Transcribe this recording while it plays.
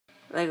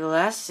Like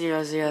last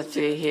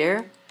 003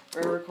 here.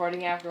 We're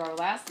recording after our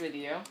last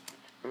video.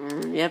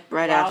 Yep,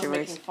 right While afterwards.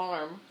 I was making a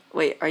farm.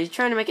 Wait, are you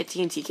trying to make a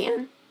TNT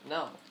cannon?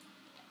 No.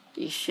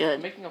 You should.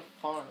 I'm making a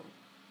farm.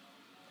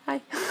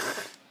 Hi.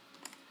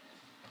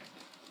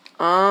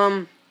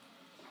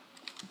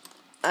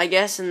 I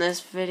guess in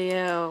this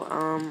video,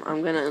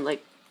 I'm gonna,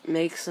 like,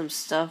 make some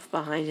stuff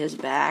behind his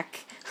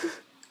back.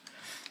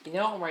 You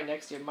know I'm right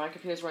next to you. My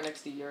computer's right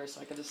next to yours,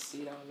 so I can just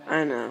see it on that.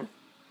 I know.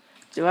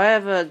 Do I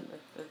have a...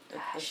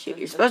 Shoot,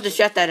 you're supposed to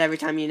shut that every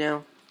time you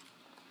know.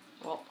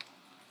 Well...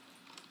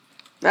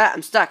 Ah,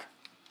 I'm stuck.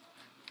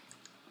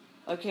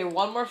 Okay,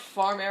 one more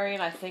farm area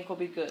and I think we'll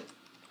be good.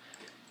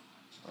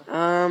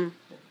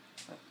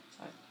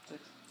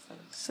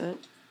 Set.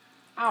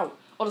 Ow!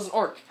 Oh, there's an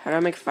orc. How do I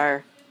make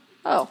fire?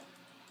 Oh.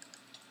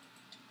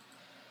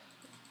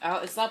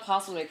 It's not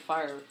possible to make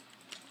fire.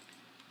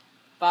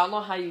 But I don't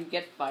know how you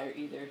get fire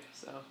either,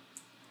 so...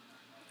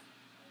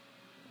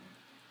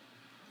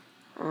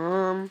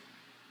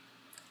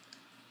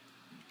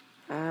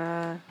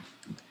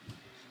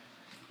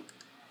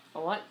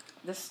 What?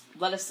 This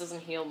lettuce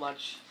doesn't heal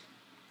much,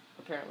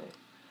 apparently.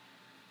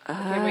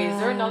 Okay, wait, is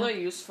there another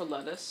use for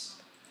lettuce?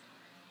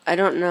 I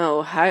don't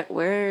know. How,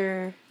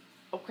 where...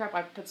 Oh crap,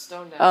 I put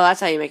stone down. Oh, that's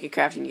how you make a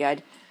crafting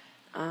guide.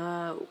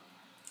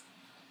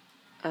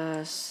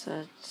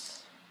 Set.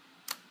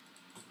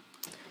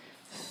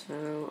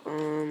 So,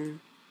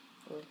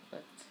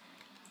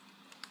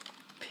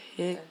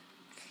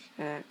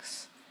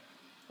 pickaxe.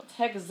 What the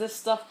heck is this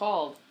stuff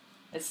called?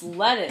 It's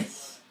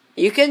lettuce.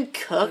 You can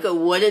cook a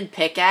wooden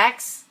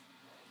pickaxe?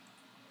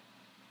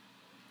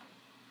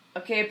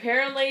 Okay,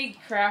 apparently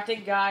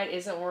crafting guide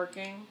isn't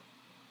working.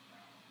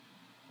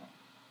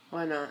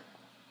 Why not?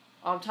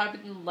 I'm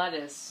typing in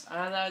lettuce. I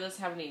don't know if it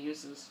doesn't have any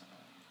uses.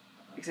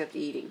 Except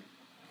eating.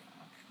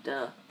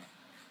 Duh.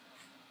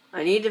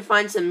 I need to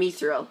find some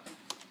mithril.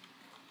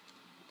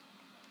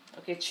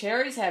 Okay,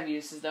 cherries have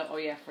uses though. Oh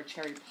yeah, for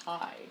cherry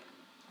pie.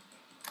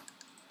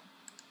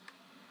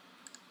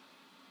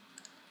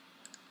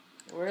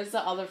 Where's the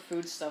other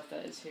food stuff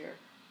that is here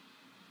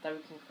that we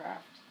can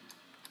craft?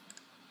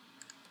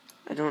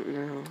 I don't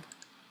know.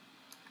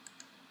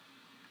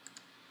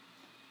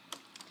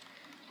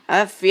 I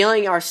have a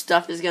feeling our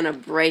stuff is gonna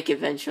break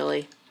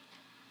eventually.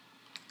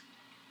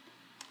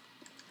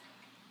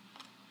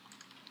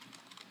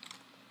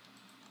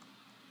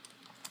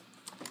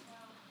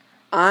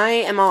 I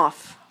am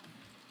off.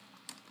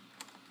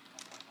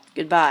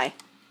 Goodbye.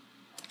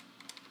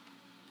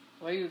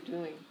 What are you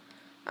doing?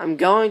 I'm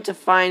going to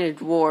find a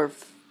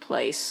dwarf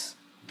place.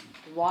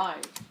 Why?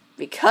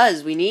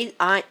 Because we need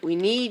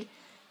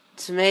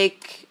to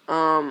make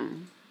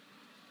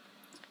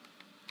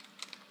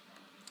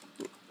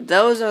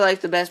those are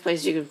like the best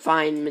places you can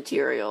find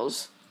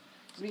materials.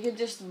 We can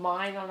just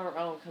mine on our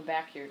own. Come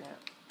back here now.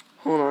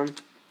 Hold on.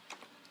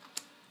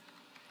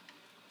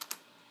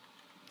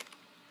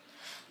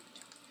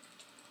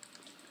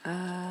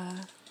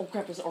 Oh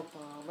crap, there's an orc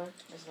farmer.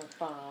 There's an orc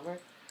farmer.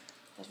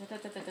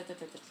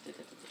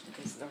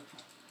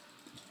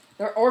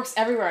 There are orcs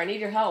everywhere. I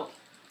need your help.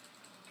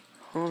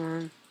 Hold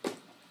on.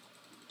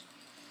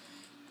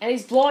 And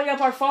he's blowing up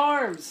our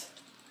farms.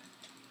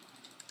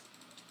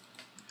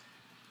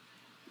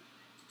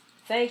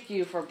 Thank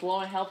you for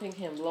helping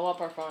him blow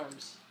up our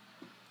farms.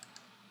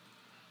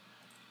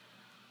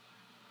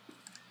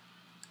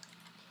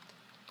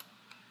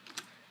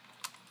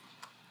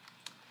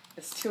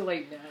 It's too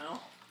late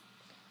now.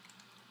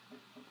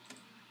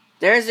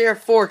 There's your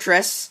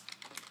fortress.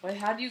 Wait,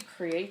 how do you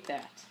create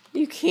that?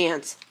 You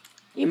can't.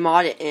 You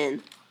mod it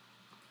in.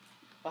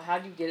 Well, how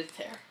do you get it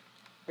there?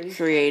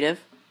 Creative.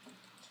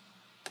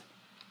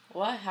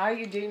 What? How are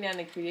you doing that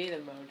in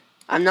creative mode?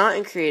 I'm not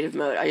in creative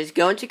mode. I just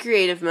go into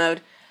creative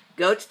mode,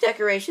 go to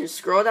decorations,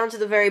 scroll down to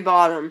the very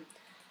bottom,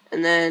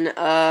 and then,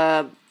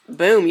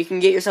 boom, you can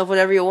get yourself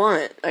whatever you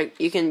want. Like,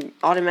 you can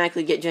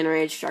automatically get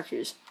generated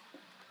structures.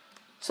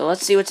 So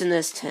let's see what's in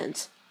this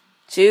tent.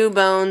 2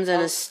 bones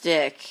and a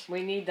stick.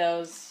 We need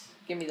those.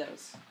 Give me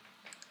those.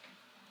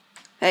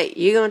 Hey,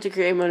 you go into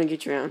creative mode and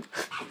get your own.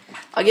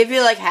 I'll give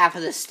you like half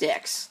of the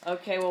sticks.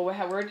 Okay, well,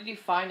 where did you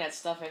find that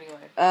stuff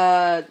anyway?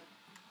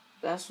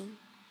 That's one?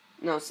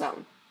 No, it's that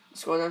one.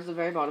 Scroll down to the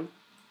very bottom.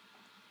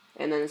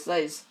 And then it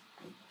says,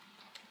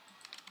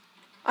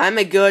 I'm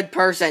a good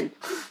person.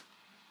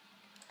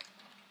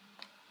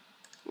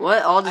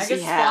 What all does he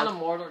have? I could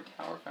spawn a Mordor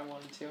tower if I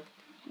wanted to.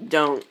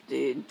 Don't,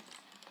 dude.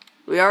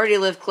 We already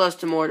live close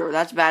to Mordor.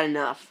 That's bad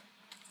enough.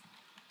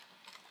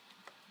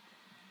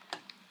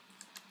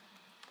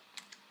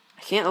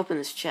 I can't open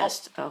this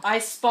chest. Oh. I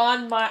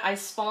spawned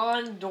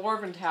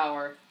Dwarven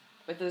tower,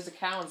 but there's a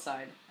cow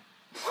inside.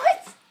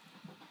 What?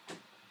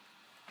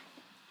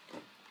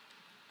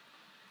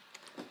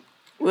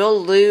 We'll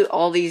loot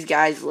all these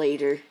guys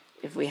later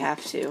if we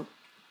have to.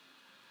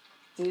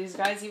 Do these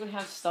guys even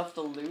have stuff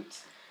to loot?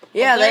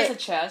 Yeah, there's a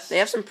chest. They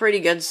have some pretty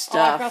good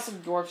stuff. Oh, I found some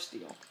dwarf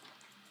steel.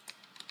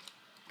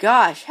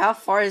 Gosh, how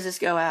far does this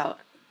go out?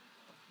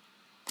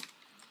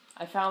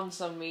 I found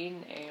some meat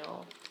and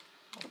ale.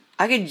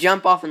 I could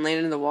jump off and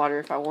land in the water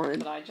if I wanted.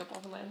 Could I jump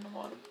off and land in the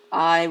water?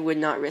 I would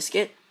not risk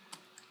it.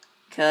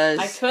 Cause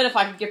I could if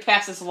I could get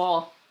past this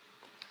wall.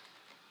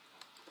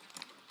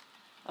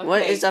 Okay,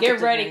 what is up get at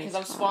the ready, very because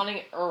I'm top? spawning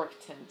at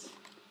Urictant.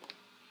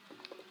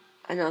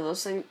 I know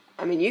those things.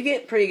 I mean, you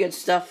get pretty good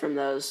stuff from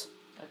those.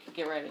 Okay,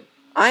 get ready.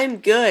 I'm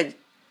good.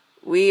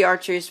 We are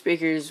true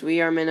speakers.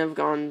 We are men of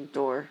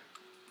Gondor.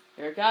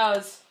 Here it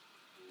goes.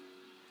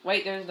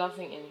 Wait, there's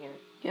nothing in here.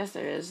 Yes,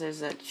 there is.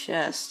 There's that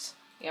chest.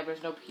 Yeah, but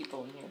there's no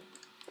people in here.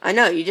 I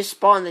know. You just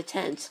spawn the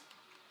tent.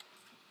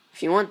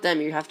 If you want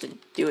them, you have to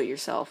do it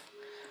yourself.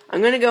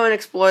 I'm gonna go and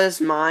explore this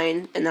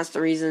mine, and that's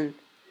the reason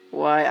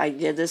why I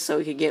did this, so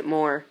we could get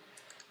more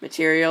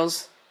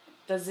materials.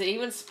 Does it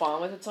even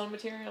spawn with its own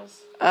materials?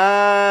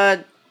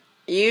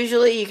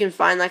 Usually you can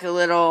find like a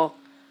little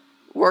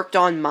worked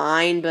on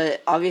mine,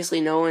 but obviously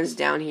no one's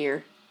down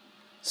here.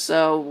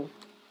 So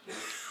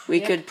we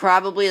could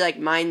probably like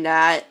mine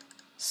that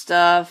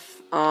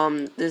stuff,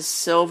 this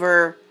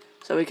silver,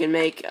 so we can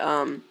make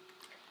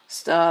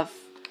stuff.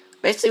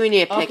 Basically we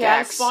need a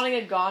pickaxe.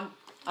 Okay,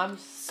 I'm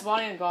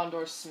spawning a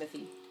Gondor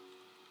smithy.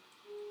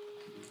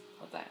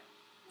 What's that?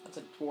 That's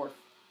a dwarf.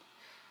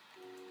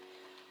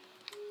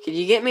 Could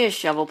you get me a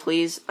shovel,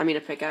 please? I mean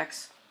a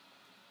pickaxe.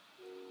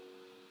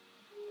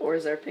 Or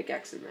is there a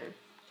pickaxe in there?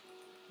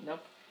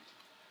 Nope.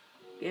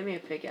 Give me a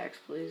pickaxe,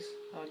 please.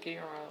 I'll get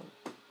your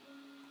own.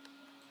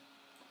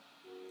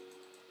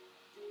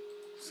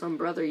 Some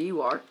brother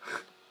you are.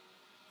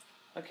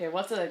 Okay,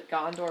 what's a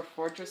Gondor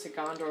fortress? A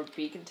Gondor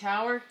beacon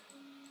tower?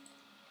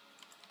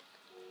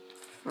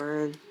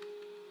 Fine.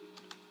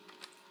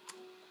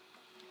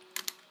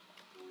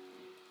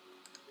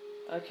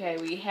 Okay,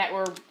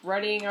 we're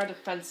readying our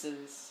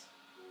defenses.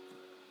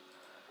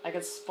 I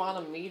could spawn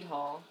a mead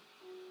hall.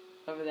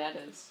 Whatever that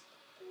is.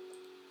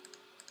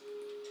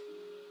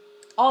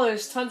 Oh,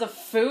 there's tons of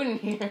food in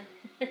here.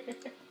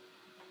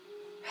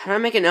 How do I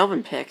make an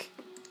elven pick?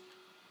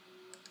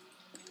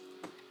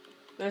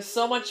 There's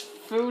so much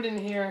food in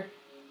here.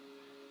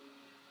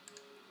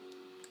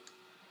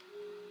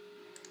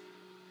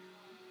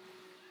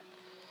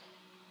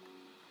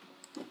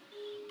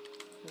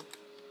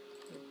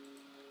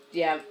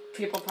 Yeah,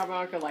 people probably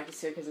aren't gonna like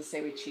us here because they say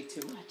we cheat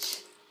too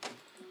much.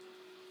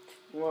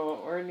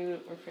 Well, we're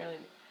fairly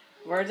new.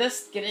 We're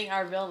just getting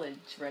our village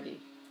ready.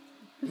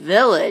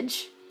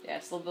 Village? Yeah,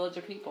 it's a little village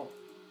of people.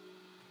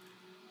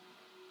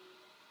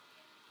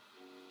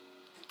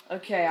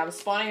 Okay, I'm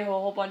spawning a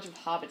whole bunch of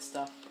hobbit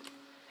stuff.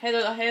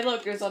 Hey,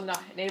 look, there's a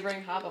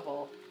neighboring hobbit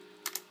hole.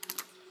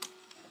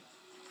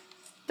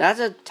 That's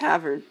a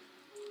tavern.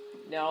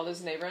 No,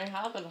 there's a neighboring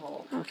hobbit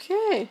hole.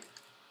 Okay.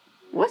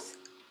 What?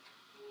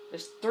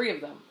 There's 3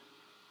 of them.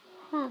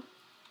 Huh.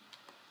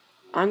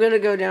 I'm gonna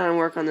go down and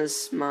work on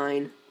this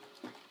mine.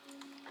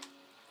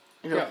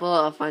 And hopefully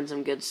I'll find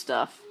some good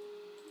stuff.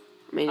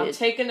 I mean, I'm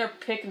taking their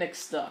picnic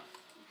stuff.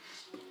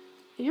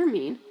 You're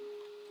mean.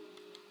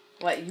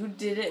 What, you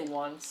did it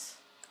once?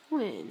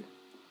 When?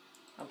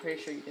 I'm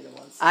pretty sure you did it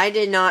once. I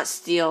did not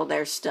steal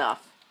their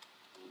stuff.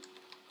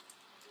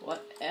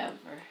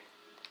 Whatever.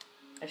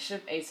 I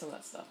should have ate some of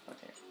that stuff.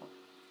 Okay.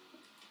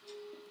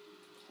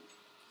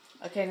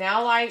 Okay,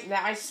 now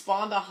I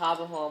spawned a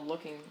hobbit hole.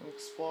 I'm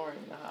exploring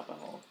the hobbit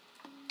hole.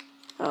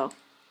 Oh.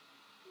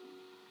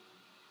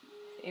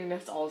 Even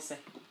if it's all the same.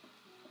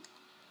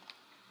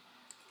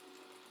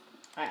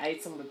 I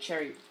ate some of the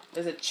cherry.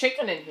 There's a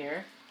chicken in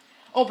here.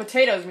 Oh,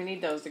 potatoes. We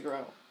need those to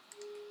grow.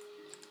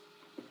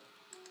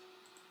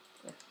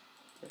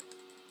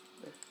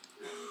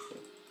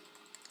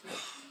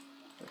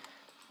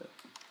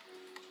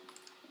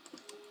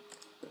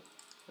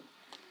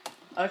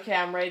 Okay,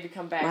 I'm ready to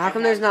come back. Well, how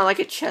come there's not like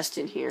a chest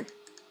in here?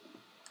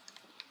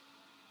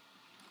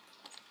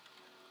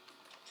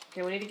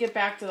 Okay, we need to get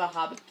back to the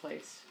hobbit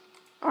place.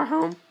 Our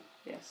home?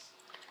 Yes.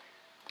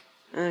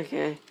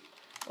 Okay.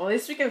 Well, at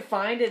least we can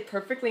find it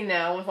perfectly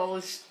now with all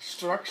these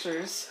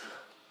structures.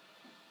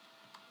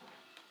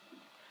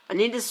 I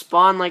need to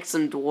spawn like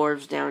some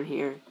dwarves down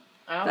here.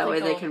 That way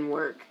they can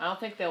work. I don't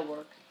think they'll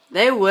work.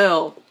 They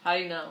will. How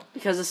do you know?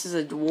 Because this is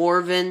a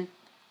dwarven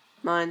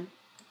mine.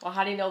 Well,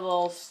 how do you know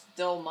they'll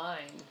still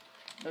mine?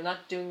 They're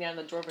not doing that in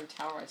the dwarven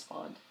tower I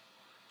spawned.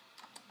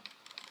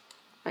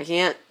 I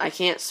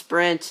can't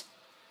sprint.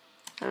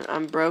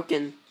 I'm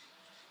broken.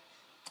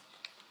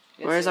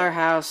 Yes, Where's sir. our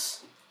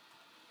house?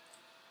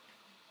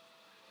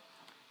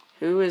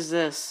 Who is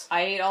this?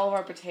 I ate all of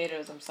our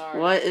potatoes, I'm sorry.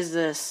 What is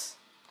this?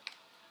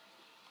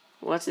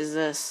 What is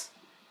this?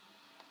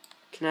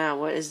 Canal,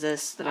 what is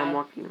this that I'm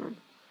walking on?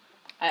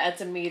 It's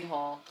a mead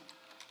hall.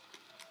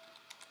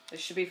 There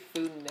should be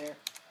food in there.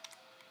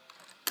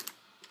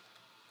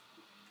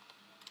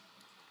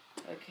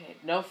 Okay,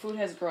 no food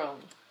has grown.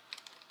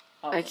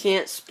 Oh. I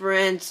can't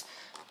sprint.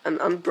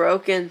 I'm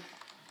broken.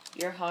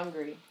 You're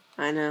hungry.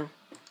 I know.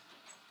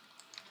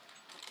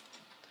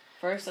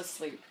 First, let's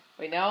sleep.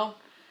 Wait, no.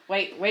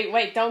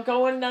 Wait. Don't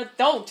go in the...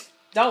 Don't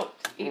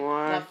eat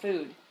enough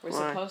food. We're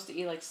supposed to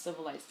eat like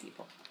civilized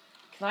people.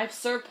 Can I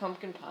serve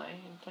pumpkin pie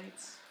in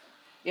plates?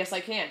 Yes, I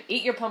can.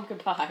 Eat your pumpkin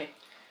pie.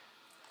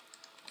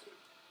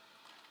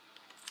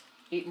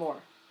 Eat more.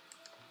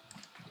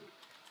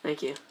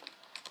 Thank you.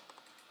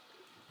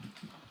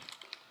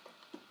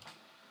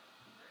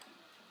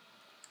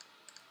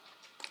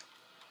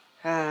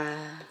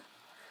 Hi,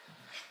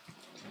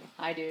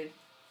 dude.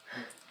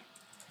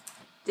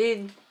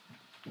 Dude.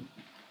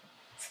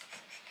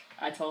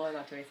 I told her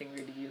not to do anything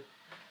weird to you.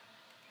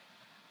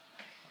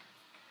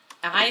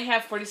 I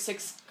have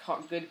 46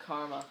 good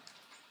karma.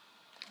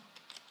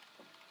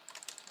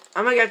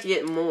 I'm gonna have to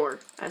get more.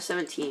 I have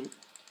 17.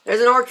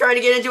 There's an orc trying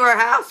to get into our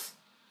house.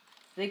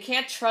 They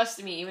can't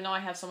trust me, even though I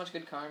have so much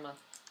good karma.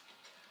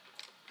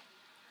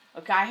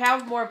 Okay, I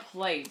have more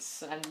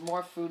plates and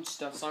more food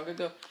stuff, so I'm gonna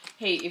go...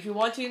 Hey, if you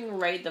want to, you can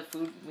raid the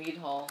food weed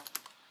hall.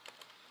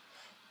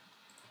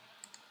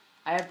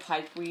 I have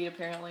pipe weed,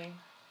 apparently.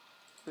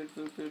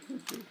 Food.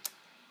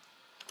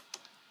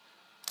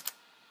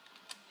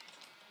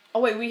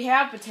 Oh, wait, we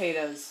have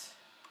potatoes.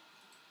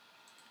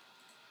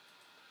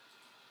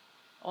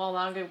 Well,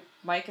 now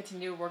might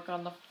continue to work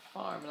on the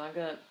farm, and I'm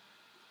gonna...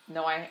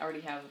 No, I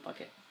already have a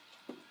bucket.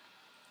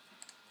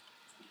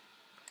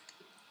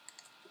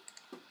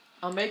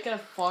 I'm making a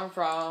farm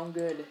for our own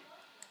good.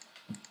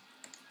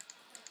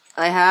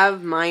 I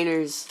have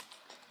miners.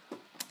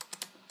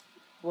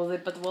 Will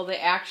they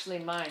actually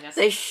mine?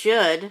 They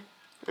should.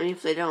 I mean,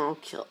 if they don't,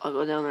 I'll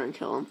go down there and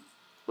kill them.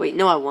 Wait,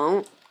 no, I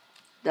won't.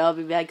 That'll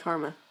be bad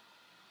karma.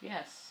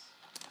 Yes.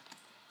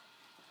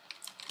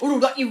 Oh,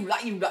 not you.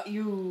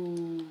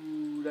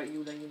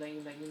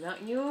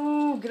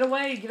 Get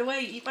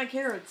away. Eat my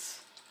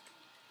carrots.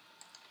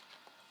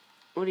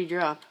 What did he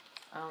drop?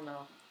 I don't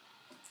know.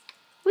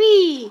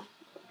 Whee!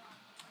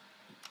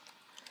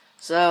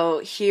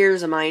 So,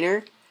 here's a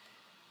miner.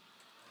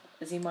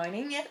 Is he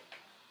mining yet?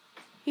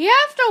 You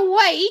have to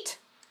wait.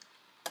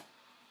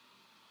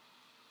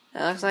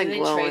 That looks like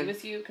glowing. Do they trade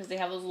with you? Because they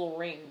have those little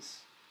rings.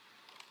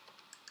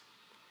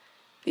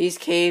 These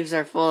caves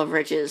are full of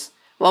riches.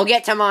 Well,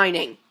 get to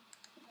mining.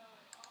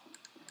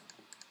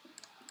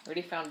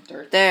 Already found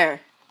dirt.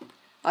 There.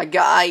 I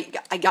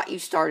got you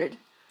started.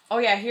 Oh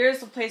yeah, here's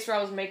the place where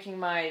I was making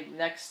my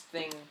next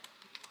thing.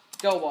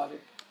 Go water.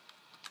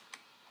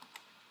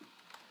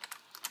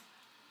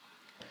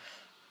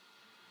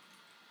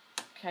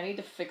 Okay, I need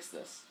to fix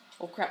this.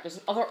 Oh crap, there's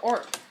another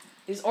orc.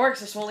 These orcs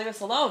just won't leave us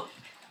alone.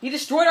 He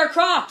destroyed our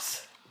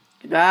crops!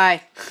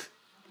 Goodbye.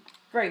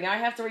 Great, now I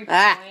have to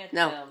replant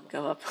no. them.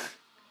 Go up.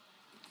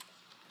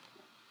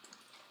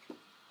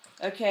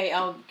 Okay,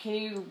 can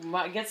you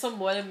get some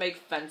wood and make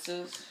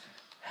fences?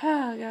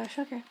 Oh gosh,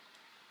 okay.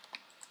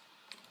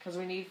 Because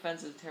we need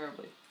fences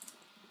terribly.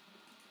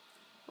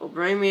 Well,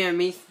 bring me a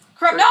meat.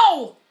 Crap,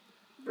 no!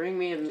 Bring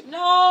me a...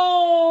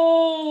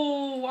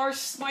 No!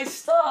 My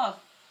stuff!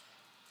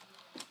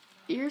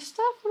 Your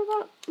stuff? What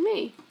about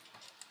me?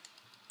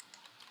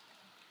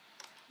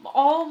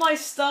 All my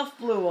stuff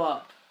blew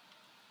up.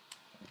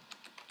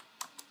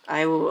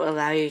 I will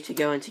allow you to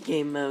go into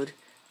game mode.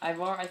 I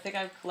think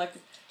I've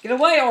collected... Get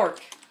away,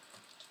 orc!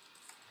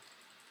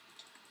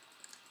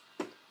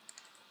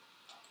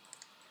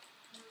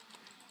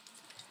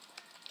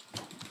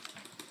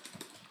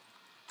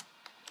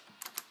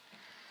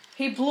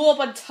 He blew up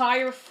an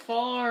entire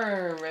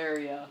farm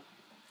area.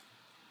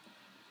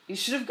 You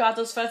should have got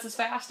those fences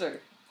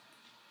faster.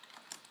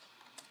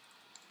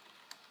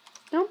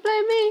 Don't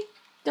blame me.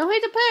 Don't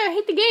hate the player,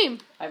 hate the game.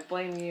 I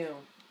blame you.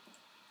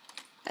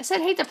 I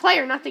said hate the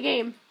player, not the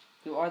game.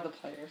 You are the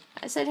player.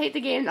 I said hate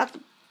the game, not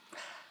the...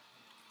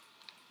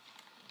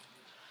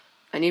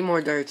 I need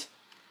more dirt.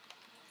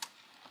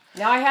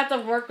 Now I have to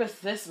work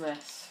with this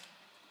mess.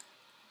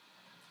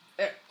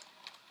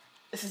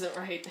 This isn't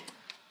right.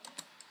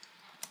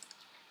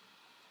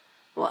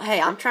 Well,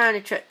 hey, I'm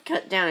trying to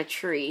cut down a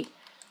tree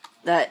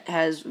that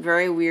has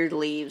very weird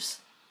leaves.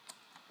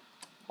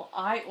 Well,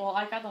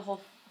 I got the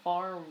whole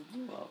farm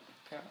blew up,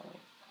 apparently.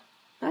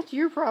 That's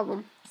your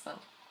problem. So,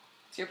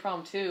 it's your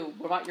problem too.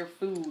 What about your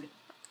food?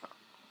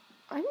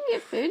 I can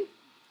get food.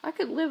 I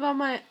could live on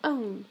my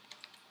own.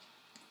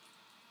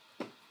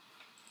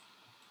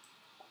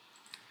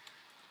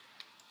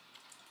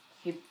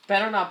 He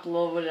better not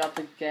blow it up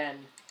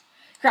again.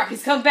 Crap,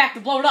 he's come back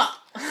to blow it up!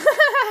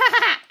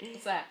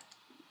 What's that?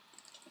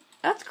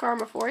 That's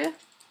karma for you.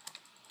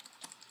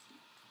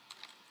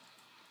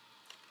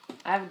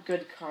 I have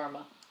good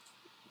karma.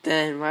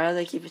 Then why do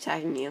they keep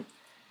attacking you?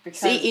 Because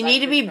see, you need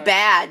to be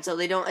bad so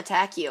they don't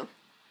attack you.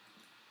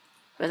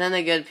 But then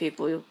the good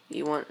people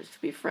you want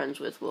to be friends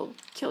with will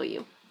kill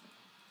you.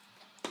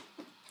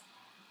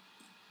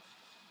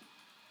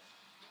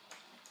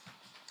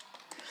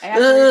 I have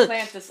to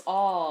replant this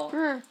all.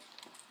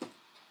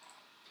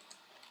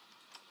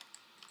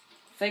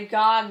 Thank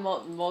God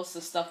most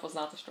of the stuff was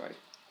not destroyed.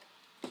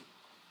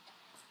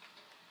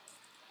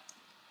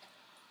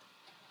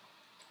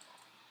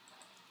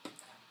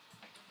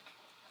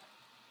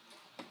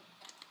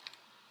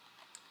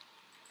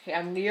 Okay,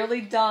 I'm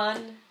nearly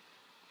done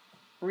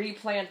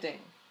replanting.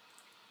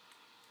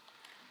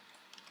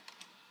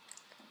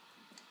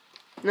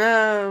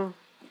 No.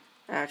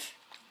 Ouch.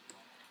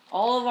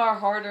 All of our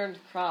hard-earned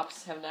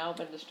crops have now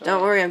been destroyed.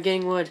 Don't worry, I'm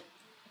getting wood.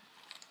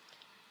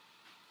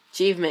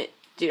 Achievement.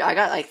 Dude, I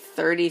got like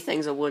 30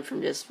 things of wood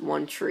from just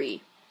one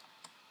tree.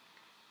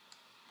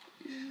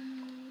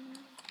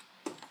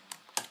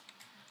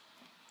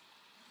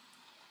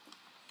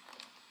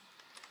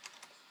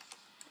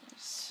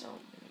 So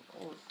many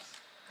old.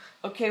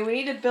 Okay, we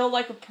need to build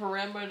like a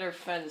perimeter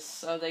fence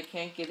so they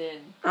can't get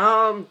in.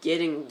 Oh, I'm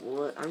getting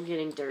wood. I'm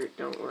getting dirt.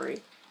 Don't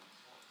worry.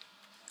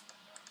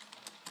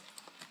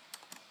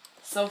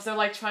 So if they're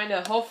like trying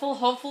to,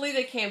 hopefully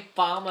they can't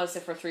bomb us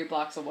if we're 3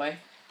 blocks away.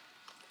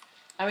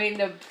 I mean,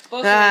 the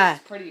both is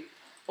pretty.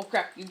 Oh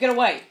crap! You get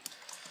away.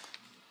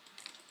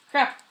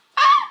 Crap!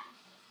 Ah!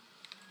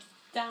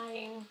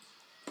 Dying.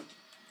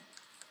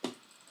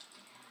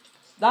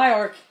 Die,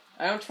 orc.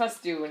 I don't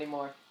trust you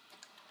anymore.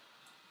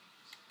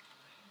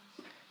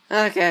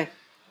 Okay.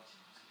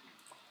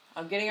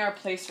 I'm getting our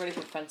place ready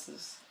for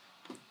fences.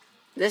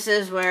 This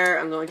is where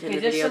I'm going to end the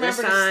video this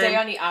time. Just remember to stay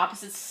on the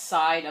opposite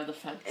side of the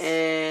fence.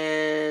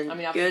 And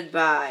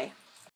goodbye.